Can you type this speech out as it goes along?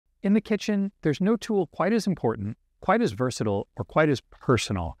In the kitchen, there's no tool quite as important, quite as versatile, or quite as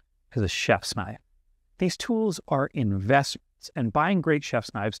personal as a chef's knife. These tools are investments, and buying great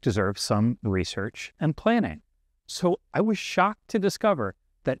chef's knives deserves some research and planning. So I was shocked to discover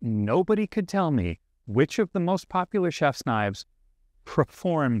that nobody could tell me which of the most popular chef's knives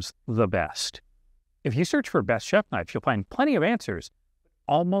performs the best. If you search for best chef knife, you'll find plenty of answers, but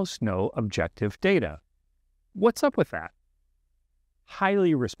almost no objective data. What's up with that?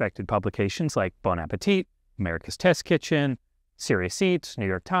 Highly respected publications like Bon Appetit, America's Test Kitchen, Serious Eats, New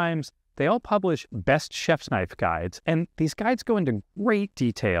York Times, they all publish best chef's knife guides, and these guides go into great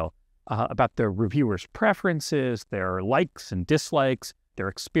detail about the reviewers' preferences, their likes and dislikes, their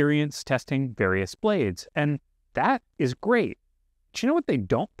experience testing various blades, and that is great. Do you know what they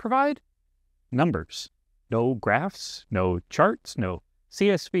don't provide? Numbers. No graphs, no charts, no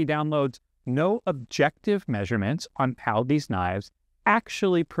CSV downloads, no objective measurements on how these knives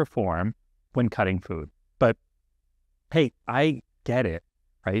actually perform when cutting food. But hey, I get it,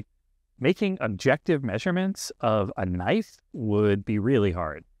 right? Making objective measurements of a knife would be really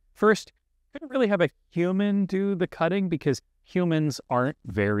hard. First, you couldn't really have a human do the cutting because humans aren't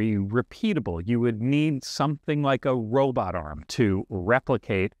very repeatable. You would need something like a robot arm to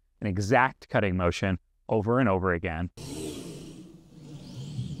replicate an exact cutting motion over and over again.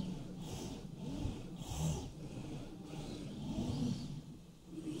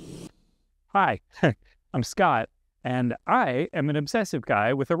 Hi, I'm Scott, and I am an obsessive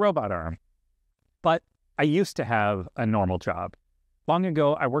guy with a robot arm. But I used to have a normal job. Long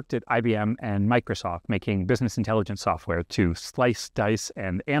ago, I worked at IBM and Microsoft making business intelligence software to slice, dice,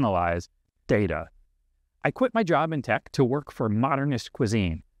 and analyze data. I quit my job in tech to work for Modernist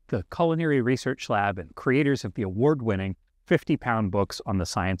Cuisine, the culinary research lab and creators of the award-winning 50-pound books on the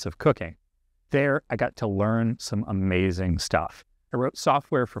science of cooking. There, I got to learn some amazing stuff. I wrote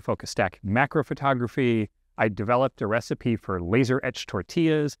software for focus stacking macro photography. I developed a recipe for laser-etched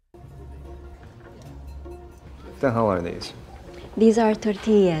tortillas. What the hell are these? These are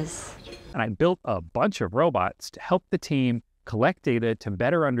tortillas. And I built a bunch of robots to help the team collect data to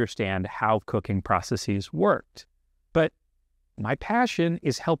better understand how cooking processes worked. But my passion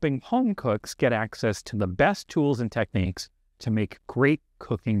is helping home cooks get access to the best tools and techniques to make great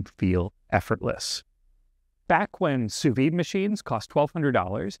cooking feel effortless. Back when sous vide machines cost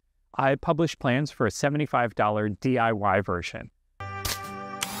 $1,200, I published plans for a $75 DIY version.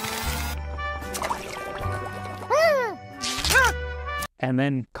 And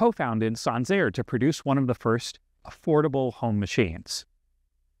then co-founded Sancerre to produce one of the first affordable home machines.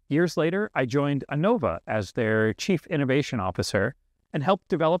 Years later, I joined Anova as their chief innovation officer and helped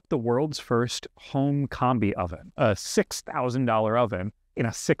develop the world's first home combi oven, a $6,000 oven in a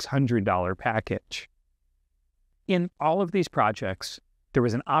 $600 package. In all of these projects, there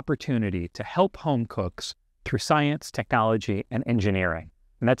was an opportunity to help home cooks through science, technology, and engineering.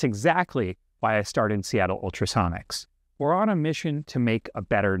 And that's exactly why I started Seattle Ultrasonics. We're on a mission to make a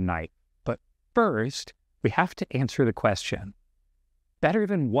better knife. But first, we have to answer the question, better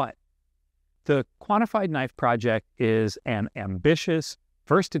than what? The Quantified Knife Project is an ambitious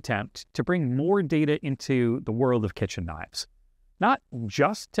first attempt to bring more data into the world of kitchen knives. Not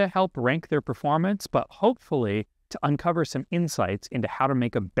just to help rank their performance, but hopefully to uncover some insights into how to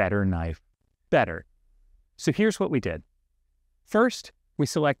make a better knife better. So here's what we did. First, we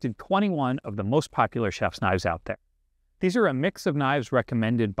selected 21 of the most popular chef's knives out there. These are a mix of knives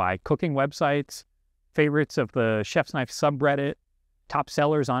recommended by cooking websites, favorites of the chef's knife subreddit, top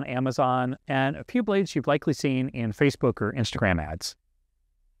sellers on Amazon, and a few blades you've likely seen in Facebook or Instagram ads.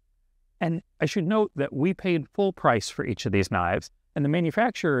 And I should note that we paid full price for each of these knives, and the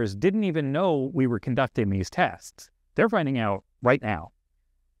manufacturers didn't even know we were conducting these tests. They're finding out right now.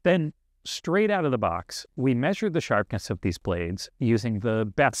 Then, straight out of the box, we measured the sharpness of these blades using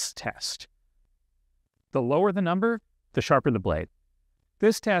the Sharpness Test. The lower the number, the sharper the blade.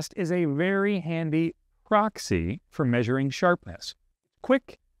 This test is a very handy proxy for measuring sharpness.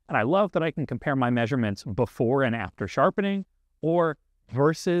 Quick, and I love that I can compare my measurements before and after sharpening, or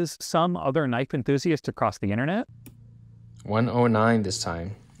versus some other knife enthusiast across the internet. 109 this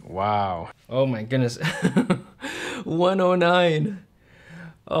time. Wow. Oh my goodness. 109.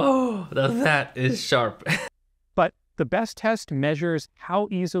 Oh, that is sharp. But the best test measures how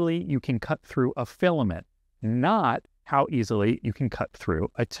easily you can cut through a filament, not how easily you can cut through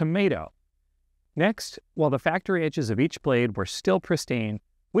a tomato. Next, while the factory edges of each blade were still pristine,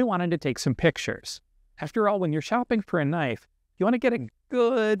 we wanted to take some pictures. After all, when you're shopping for a knife, you want to get a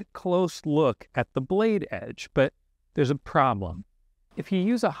good close look at the blade edge, but there's a problem. If you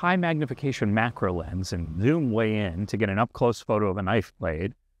use a high magnification macro lens and zoom way in to get an up-close photo of a knife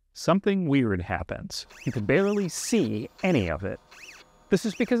blade, something weird happens. You can barely see any of it. This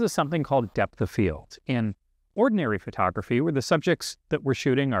is because of something called depth of field. In ordinary photography, where the subjects that we're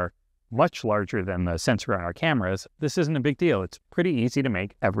shooting are much larger than the sensor on our cameras, this isn't a big deal. It's pretty easy to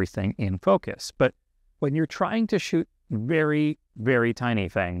make everything in focus. But when you're trying to shoot very, very tiny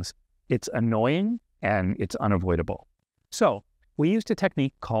things, it's annoying and it's unavoidable. So we used a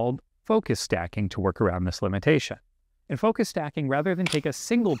technique called focus stacking to work around this limitation. In focus stacking, rather than take a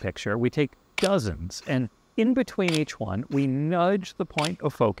single picture, we take dozens, and in between each one, we nudge the point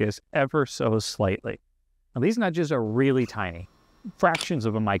of focus ever so slightly. Now, these nudges are really tiny, fractions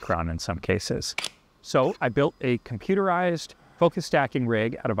of a micron in some cases. So I built a computerized focus stacking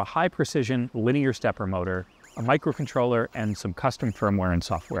rig out of a high-precision linear stepper motor, a microcontroller, and some custom firmware and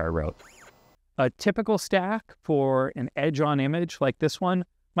software I wrote. A typical stack for an edge-on image like this one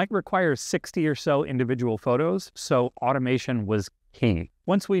might require 60 or so individual photos, so automation was key.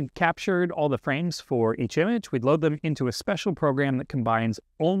 Once we'd captured all the frames for each image, we'd load them into a special program that combines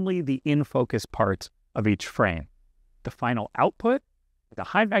only the in-focus parts of each frame. The final output is a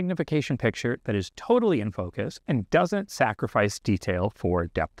high magnification picture that is totally in focus and doesn't sacrifice detail for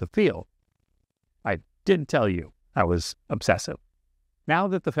depth of field. I did tell you I was obsessive. Now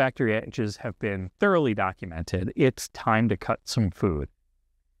that the factory edges have been thoroughly documented, it's time to cut some food.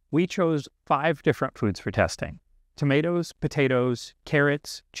 We chose 5 different foods for testing: tomatoes, potatoes,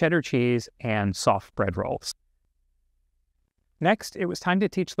 carrots, cheddar cheese, and soft bread rolls. Next, it was time to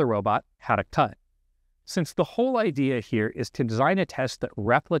teach the robot how to cut. Since the whole idea here is to design a test that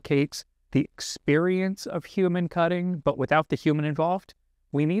replicates the experience of human cutting, but without the human involved,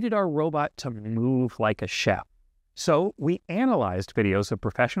 we needed our robot to move like a chef. So we analyzed videos of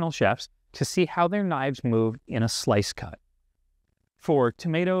professional chefs to see how their knives moved in a slice cut. For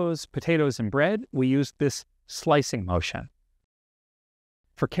tomatoes, potatoes, and bread, we used this slicing motion.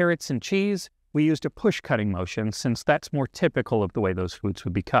 For carrots and cheese, we used a push cutting motion, since that's more typical of the way those foods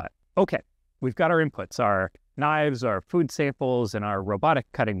would be cut. Okay, we've got our inputs, our knives, our food samples, and our robotic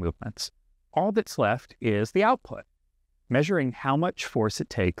cutting movements. All that's left is the output, measuring how much force it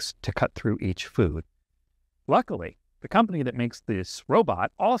takes to cut through each food. Luckily, the company that makes this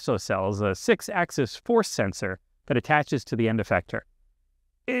robot also sells a 6-axis force sensor that attaches to the end effector.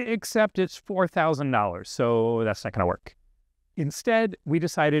 Except it's $4,000, so that's not going to work. Instead, we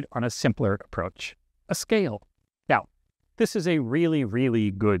decided on a simpler approach, a scale. Now, this is a really,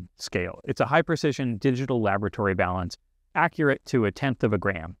 really good scale. It's a high-precision digital laboratory balance, accurate to 1/10 of a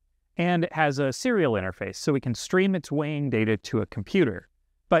gram, and it has a serial interface, so we can stream its weighing data to a computer.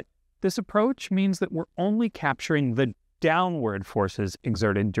 But this approach means that we're only capturing the downward forces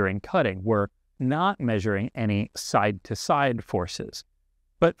exerted during cutting. We're not measuring any side-to-side forces.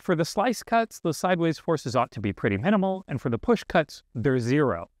 But for the slice cuts, the sideways forces ought to be pretty minimal, and for the push cuts, they're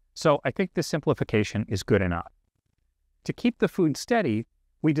 0. So I think this simplification is good enough. To keep the food steady,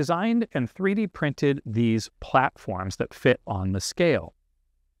 we designed and 3D printed these platforms that fit on the scale.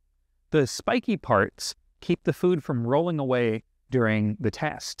 The spiky parts keep the food from rolling away during the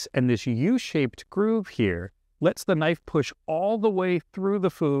tests, and this U-shaped groove here lets the knife push all the way through the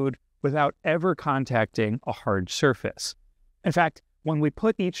food without ever contacting a hard surface. In fact, when we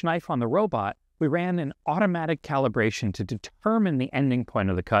put each knife on the robot, we ran an automatic calibration to determine the ending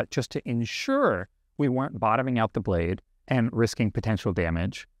point of the cut, just to ensure we weren't bottoming out the blade and risking potential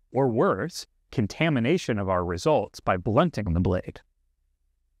damage, or worse, contamination of our results by blunting the blade.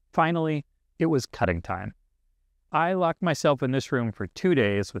 Finally, it was cutting time. I locked myself in this room for 2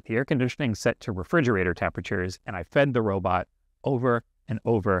 days with the air conditioning set to refrigerator temperatures, and I fed the robot over and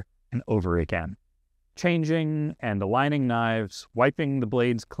over and over again, changing and aligning knives, wiping the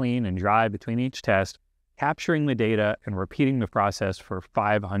blades clean and dry between each test, capturing the data, and repeating the process for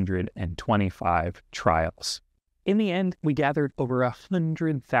 525 trials. In the end, we gathered over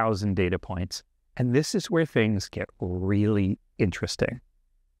 100,000 data points, and this is where things get really interesting.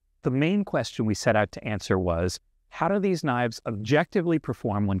 The main question we set out to answer was, how do these knives objectively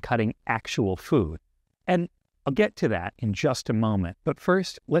perform when cutting actual food? And I'll get to that in just a moment, but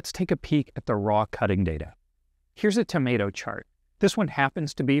first, let's take a peek at the raw cutting data. Here's a tomato chart. This one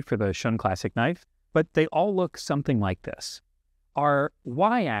happens to be for the Shun Classic knife, but they all look something like this. Our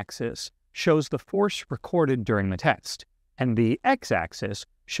y-axis shows the force recorded during the test, and the x-axis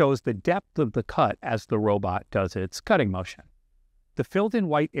shows the depth of the cut as the robot does its cutting motion. The filled-in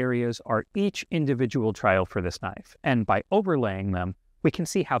white areas are each individual trial for this knife, and by overlaying them, we can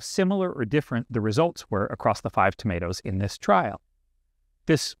see how similar or different the results were across the 5 tomatoes in this trial.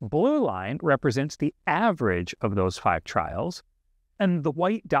 This blue line represents the average of those 5 trials, And the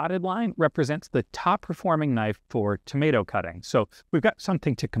white dotted line represents the top performing knife for tomato cutting. So we've got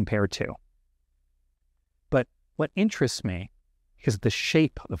something to compare to. But what interests me is the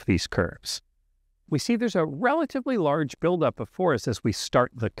shape of these curves. We see there's a relatively large buildup of force as we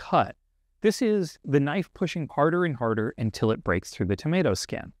start the cut. This is the knife pushing harder and harder until it breaks through the tomato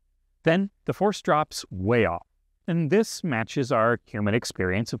skin. Then the force drops way off. And this matches our human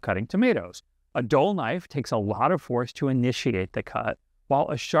experience of cutting tomatoes. A dull knife takes a lot of force to initiate the cut, while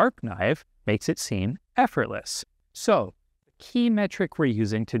a sharp knife makes it seem effortless. So, the key metric we're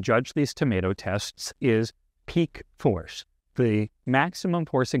using to judge these tomato tests is peak force, the maximum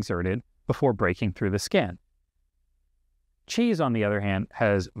force exerted before breaking through the skin. Cheese, on the other hand,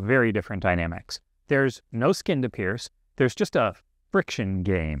 has very different dynamics. There's no skin to pierce, there's just a friction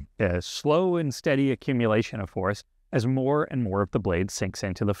game, a slow and steady accumulation of force as more and more of the blade sinks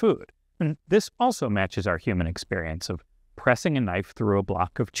into the food. And this also matches our human experience of pressing a knife through a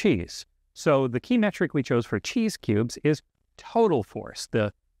block of cheese. So the key metric we chose for cheese cubes is total force,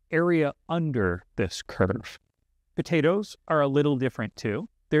 the area under this curve. Potatoes are a little different too.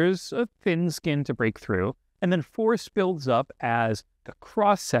 There's a thin skin to break through, and then force builds up as the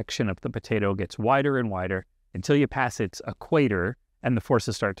cross-section of the potato gets wider and wider until you pass its equator and the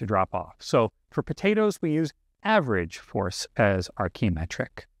forces start to drop off. So for potatoes, we use average force as our key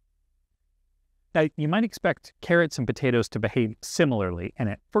metric. Now, you might expect carrots and potatoes to behave similarly, and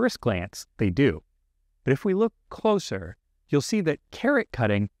at first glance, they do. But if we look closer, you'll see that carrot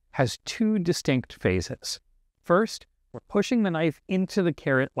cutting has two distinct phases. First, we're pushing the knife into the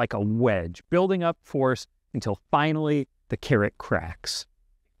carrot like a wedge, building up force until finally the carrot cracks.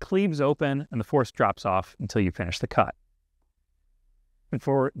 It cleaves open, and the force drops off until you finish the cut. And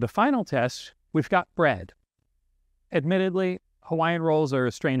for the final test, we've got bread. Admittedly, Hawaiian rolls are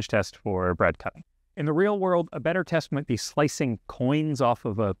a strange test for bread cutting. In the real world, a better test might be slicing coins off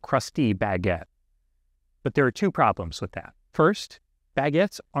of a crusty baguette. But there are two problems with that. First,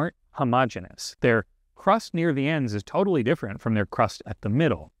 baguettes aren't homogeneous. Their crust near the ends is totally different from their crust at the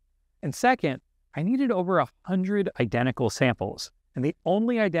middle. And second, I needed over 100 identical samples, and the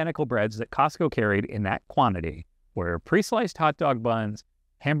only identical breads that Costco carried in that quantity were pre-sliced hot dog buns,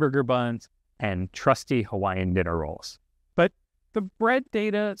 hamburger buns, and trusty Hawaiian dinner rolls. But the bread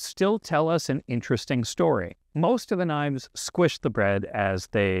data still tell us an interesting story. Most of the knives squished the bread as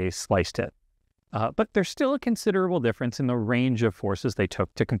they sliced it, but there's still a considerable difference in the range of forces they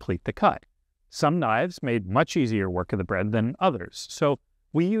took to complete the cut. Some knives made much easier work of the bread than others, so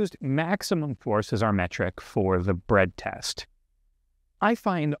we used maximum force as our metric for the bread test. I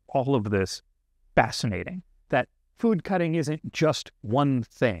find all of this fascinating, that food cutting isn't just one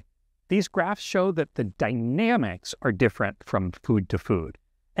thing. These graphs show that the dynamics are different from food to food.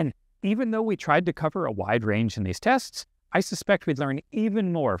 And even though we tried to cover a wide range in these tests, I suspect we'd learn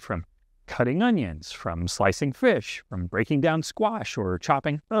even more from cutting onions, from slicing fish, from breaking down squash or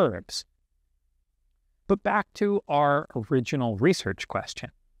chopping herbs. But back to our original research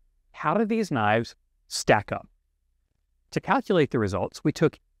question. How do these knives stack up? To calculate the results, we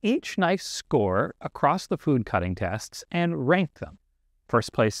took each knife's score across the food cutting tests and ranked them.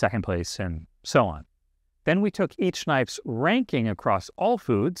 First place, second place, and so on. Then we took each knife's ranking across all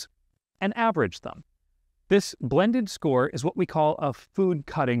foods and averaged them. This blended score is what we call a food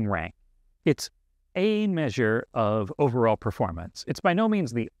cutting rank. It's a measure of overall performance. It's by no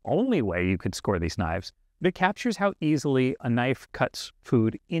means the only way you could score these knives, but it captures how easily a knife cuts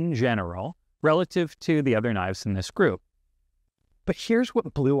food in general relative to the other knives in this group. But here's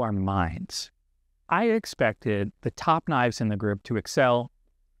what blew our minds. I expected the top knives in the group to excel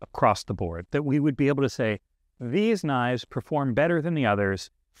across the board, that we would be able to say, these knives perform better than the others,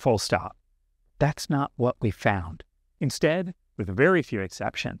 full stop. That's not what we found. Instead, with very few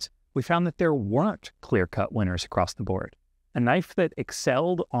exceptions, we found that there weren't clear-cut winners across the board. A knife that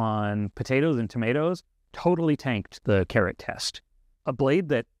excelled on potatoes and tomatoes totally tanked the carrot test. A blade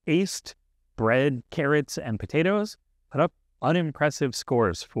that aced bread, carrots, and potatoes put up unimpressive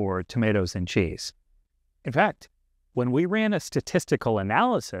scores for tomatoes and cheese. In fact, when we ran a statistical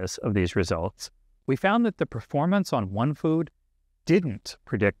analysis of these results, we found that the performance on one food didn't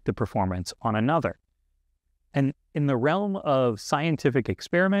predict the performance on another. And in the realm of scientific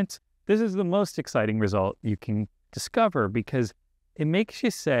experiments, this is the most exciting result you can discover because it makes you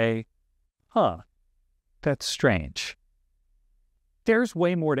say, that's strange. There's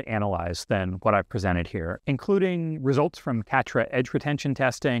way more to analyze than what I've presented here, including results from Tatra edge retention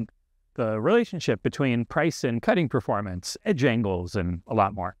testing, the relationship between price and cutting performance, edge angles, and a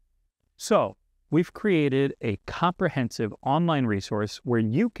lot more. So we've created a comprehensive online resource where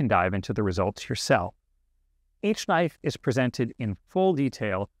you can dive into the results yourself. Each knife is presented in full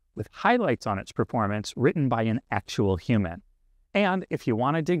detail with highlights on its performance written by an actual human. And if you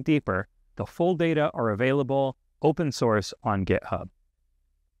want to dig deeper, the full data are available open source on GitHub.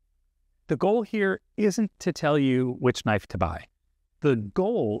 The goal here isn't to tell you which knife to buy. The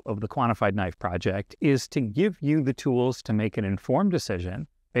goal of the Quantified Knife Project is to give you the tools to make an informed decision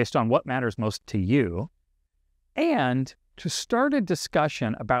based on what matters most to you, and to start a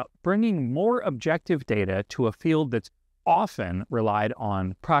discussion about bringing more objective data to a field that's often relied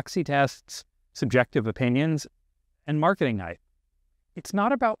on proxy tests, subjective opinions, and marketing hype. It's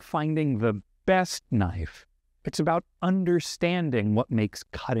not about finding the best knife. It's about understanding what makes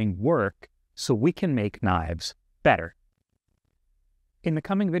cutting work so we can make knives better. In the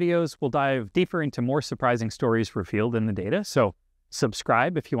coming videos, we'll dive deeper into more surprising stories revealed in the data, so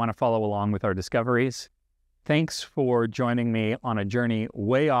subscribe if you want to follow along with our discoveries. Thanks for joining me on a journey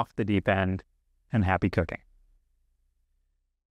way off the deep end, and happy cooking.